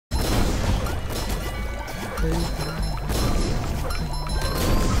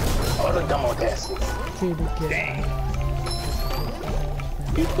Oh, the dumb audacity. Dang.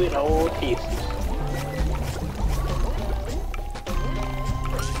 Stupid old pieces.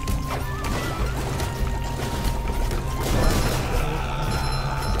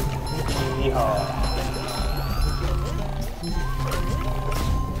 Yeehaw.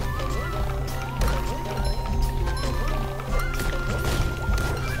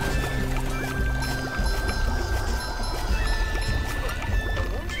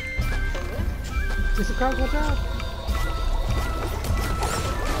 Is the car watch out?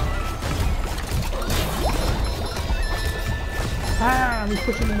 Ah, we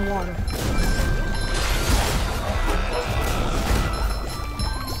push him in the water.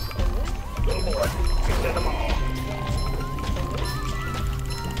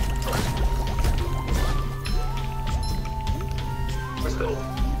 Let's go.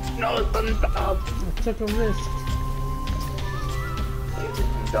 No, it doesn't stop. I took a risk.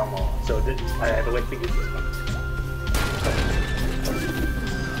 Dumb. So I had to wait to get this one.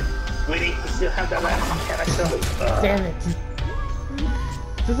 Wait, we still have that last tentacle. Damn it.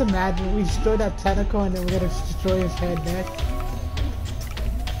 Just imagine we destroy that tentacle and then we're gonna destroy his head next.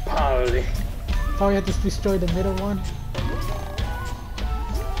 Probably. Probably have to destroy the middle one.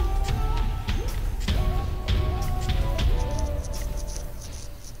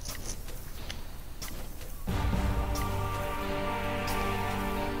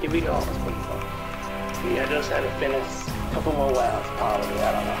 Here we go. Yeah, I just had to finish a couple more rounds, probably.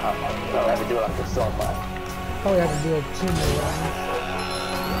 I don't know how much. I'll have to do it like this so far. Probably have to do like 2 more rounds.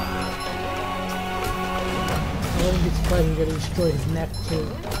 I wouldn't be surprised if we're gonna destroy his neck too.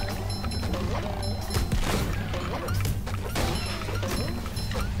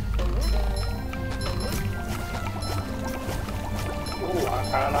 Ooh, I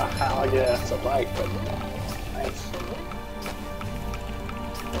don't know how I get that's a bike, but nice.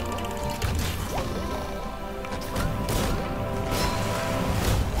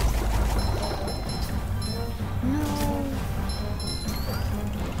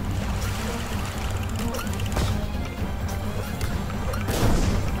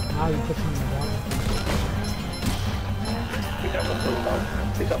 Now you push him in the water. Pick up a little boat.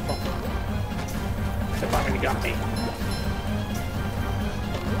 Pick up a... They finally got me.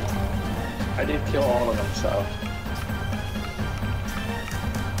 I did kill all of them, so...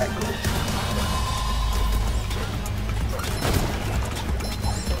 That's cool.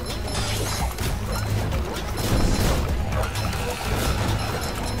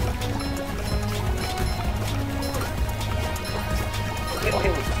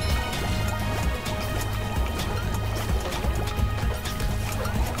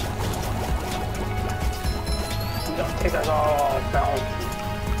 Don't take us all down.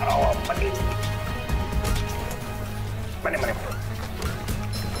 Oh, money. Money, money.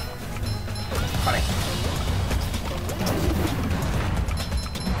 Money.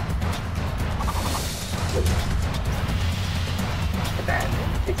 Look at that.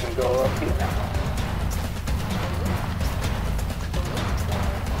 It can go up here now.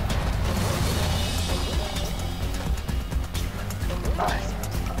 Nice.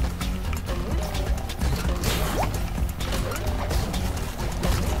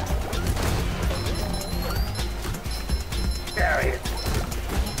 There he is.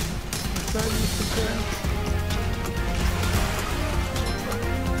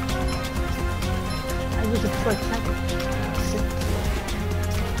 I was a protector.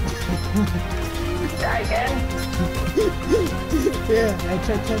 Die again? Yeah, I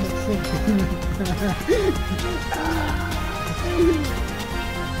tried trying to sink.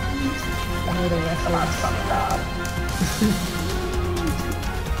 I know the reference.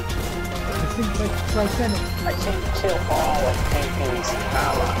 I think like Titanic. I can't kill all of Pinkman's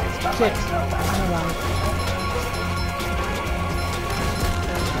allies by Shit, myself. I'm alive.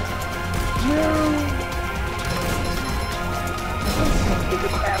 No! Get the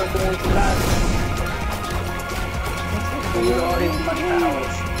category to that. We already much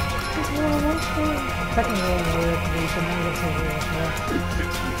powers. Second world war, so now let's have a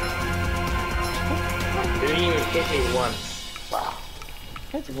You didn't even hit me once. Wow.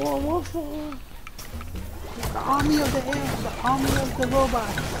 It's World War IV. The army of the air, the army of the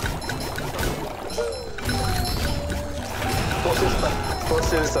robots.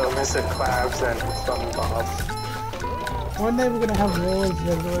 Forces of Mr. Krabs and SpongeBob. One day we're gonna have wars,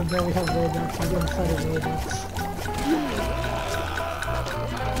 and then we have robots. We're gonna fight the robots.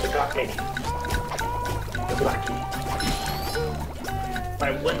 They got me. You're lucky.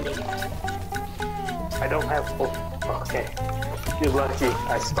 My winning. I don't have full. Okay. You're lucky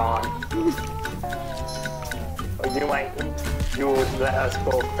I spawned. You would let us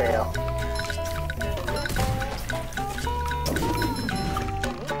both fail.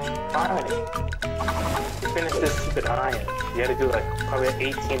 Finally, finish this stupid iron. You gotta do like probably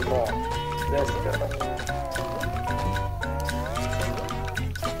 18 more. Let's go.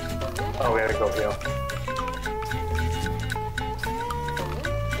 Oh, we gotta go here.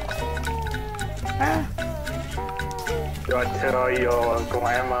 Do I tell your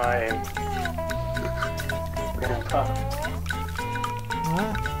grandma and grandpa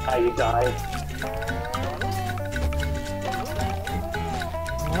how you died?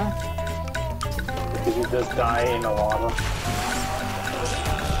 Did you just die in the water?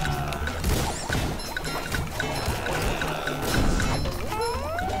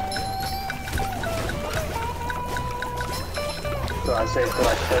 So I say, so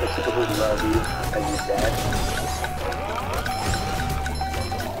I tell the people who love you that you're dead.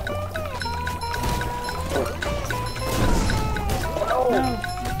 Oh no!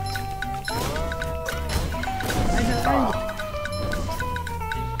 I know.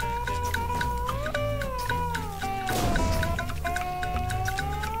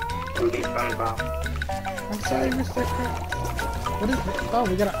 SpongeBob. I'm sorry, Mr. Krabs. What is it? Oh,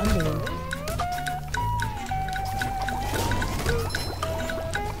 we got an underling.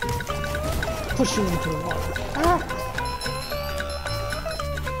 Push you into the water. Ah!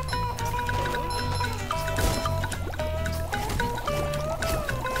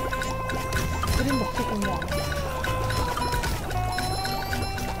 Get in the freaking water.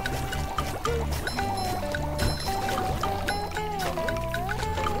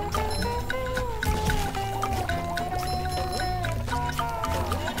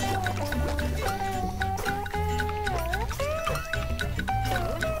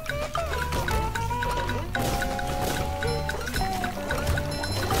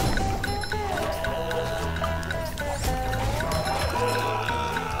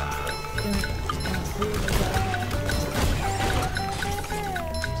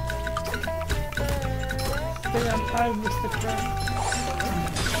 Stay on time, Mr. Krabs.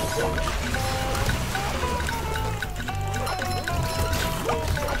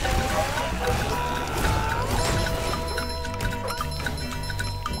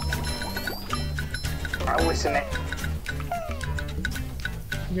 I wish in it.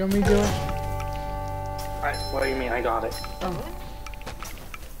 You want me to do it? What do you mean? I got it. Oh.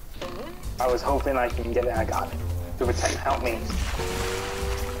 I was hoping I can get it. I got it. To protect, help me.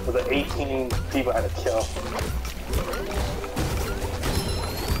 For the 18 people I had to kill.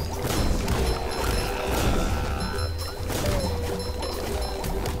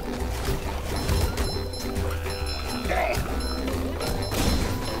 Dang.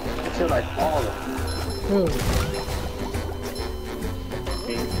 I killed like all of them.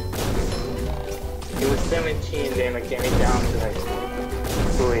 It was 17, then it came down to like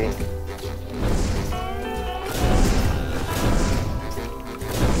 3.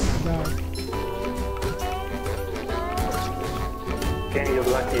 Again, you're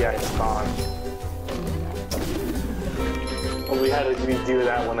lucky I spawned. Well, we had to redo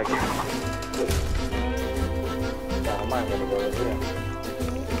that one again. Yeah, I might want to go over here.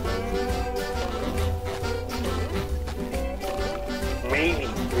 Maybe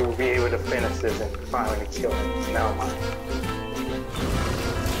we will be able to finish this and finally kill him. Never mind.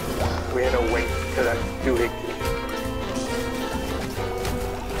 We had to wait till that doohickey.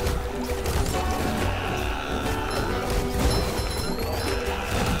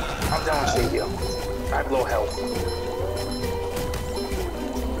 I'm down to see you. I have low health.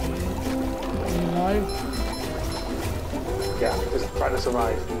 Are you alive? Yeah, just try to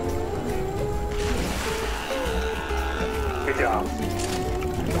survive. Good job.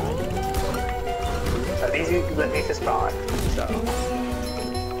 At least you let me survive, so.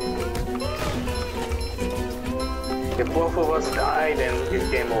 If both of us die, then it's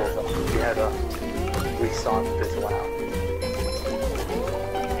game over. We had to restart this round.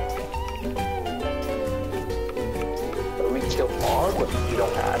 But we killed more, but you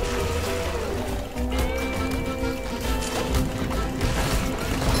don't have to.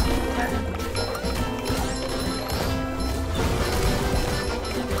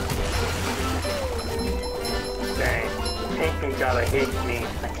 Dang, gotta hate me.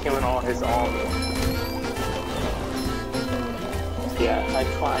 I'm killing all his army. Yeah, I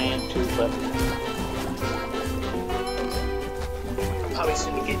trying to, but probably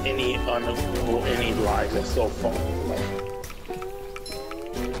shouldn't get any any lives. That's so far away.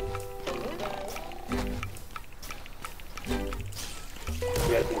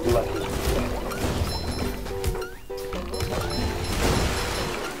 You gotta be lucky.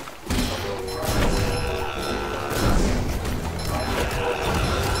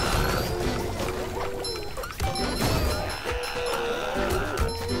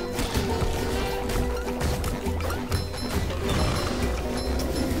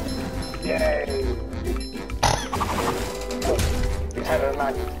 Yay! Look, we had a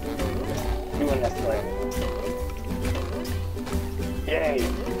not doing this way. Yay!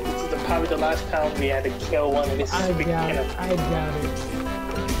 This is probably the last time we had to kill one of these big cannons. I doubt it.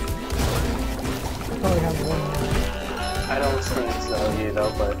 Probably have one more. I don't think so, you know,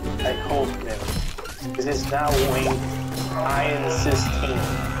 but I hope that. This is now Wing Iron 16.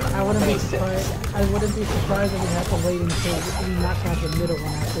 I wouldn't be surprised. I wouldn't be surprised if we have to wait until we knock out the middle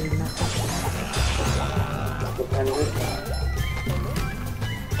one after we knock out the Dependent.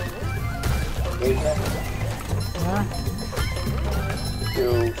 Wait a minute. Huh? You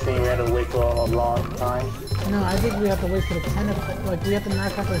think we had to wait for a long time? No, I think we have to wait for the tentacle. Like we have to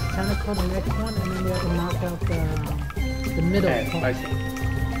knock out the tentacle, the next one, and then we have to knock out the middle. Okay, I see.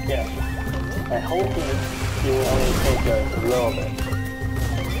 Yeah. I hope you will only take a little bit.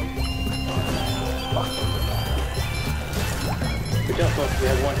 Fuck. Good job, folks. We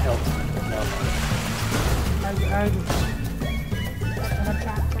have one health.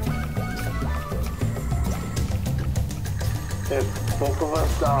 If both of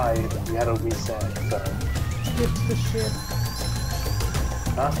us died, we had to reset, so. Skip the ship.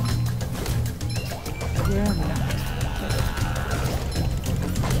 Huh? Yeah, man.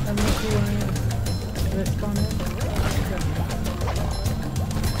 I'm looking at respawn in.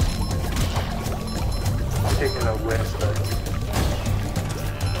 I'm taking a risk, but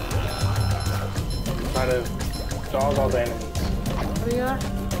try to dog all the enemies. Oh yeah?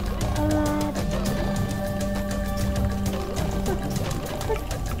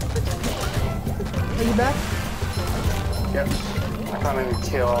 Are you back? Yep. I'm trying to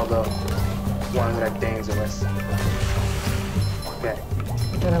kill all the ones that are dangerous. Okay. I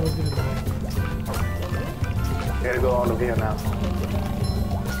thought I was gonna die. Gotta go all over here now.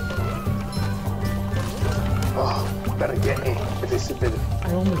 Oh, better get me. If it's stupid.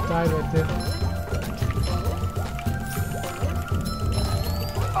 I almost died right there.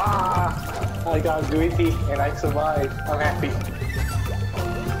 Ah! I got greedy and I survived. I'm happy.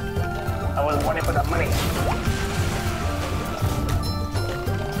 I was wanting for that money.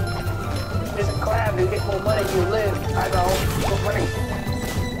 It's a crab. You get more money, you live. I know. More money.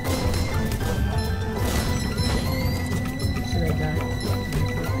 Should I die?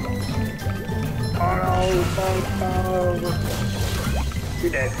 Oh no,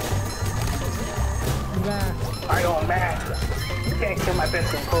 you're dead. I'm back. I go back. You can't kill my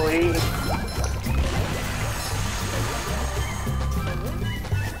best employee.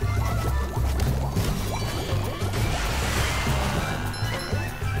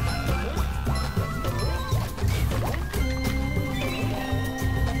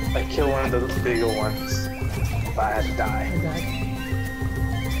 I kill one of the bigger ones, but I had to die. I died.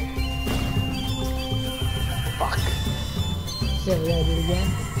 Fuck. Shit, we gotta do it again?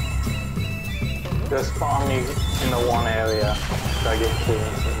 Just spawn me in the one area so I get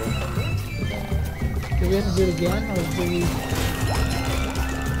killed. Do we have to do it again, or do we...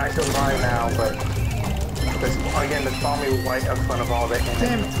 I survive now, but again, the spawn me right in front of all the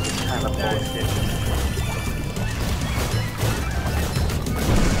enemies is kind of bullshit.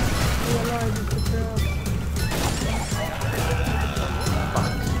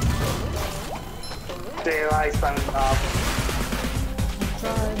 Stay alive, SpongeBob.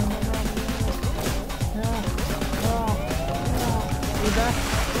 Are you back?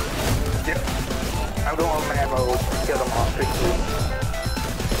 Yep. I'm going mad mode. Kill them all quickly.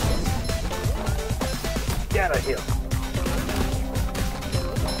 Get out of here.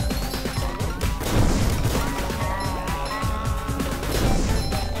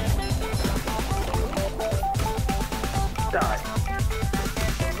 Die.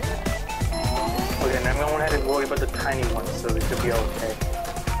 Okay, now we won't have to worry about the tiny ones, so we should be okay.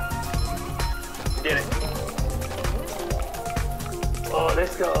 Did it. Oh,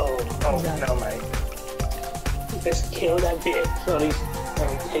 let's go. Oh, no, mate. Let's kill that bitch so these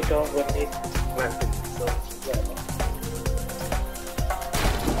take off with these weapons. So, yeah.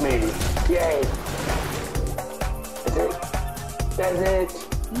 Maybe. Yay. That's it.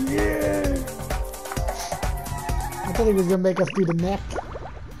 Yeah. I thought he was gonna make us do the neck.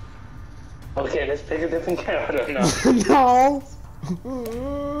 Okay, let's pick a different character now. No!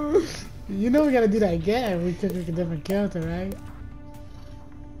 You know we gotta do that again. We pick a different character, right?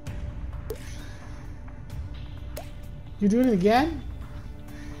 You doing it again?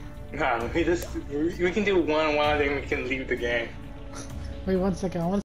 Nah, we can do one, then we can leave the game. Wait 1 second. I want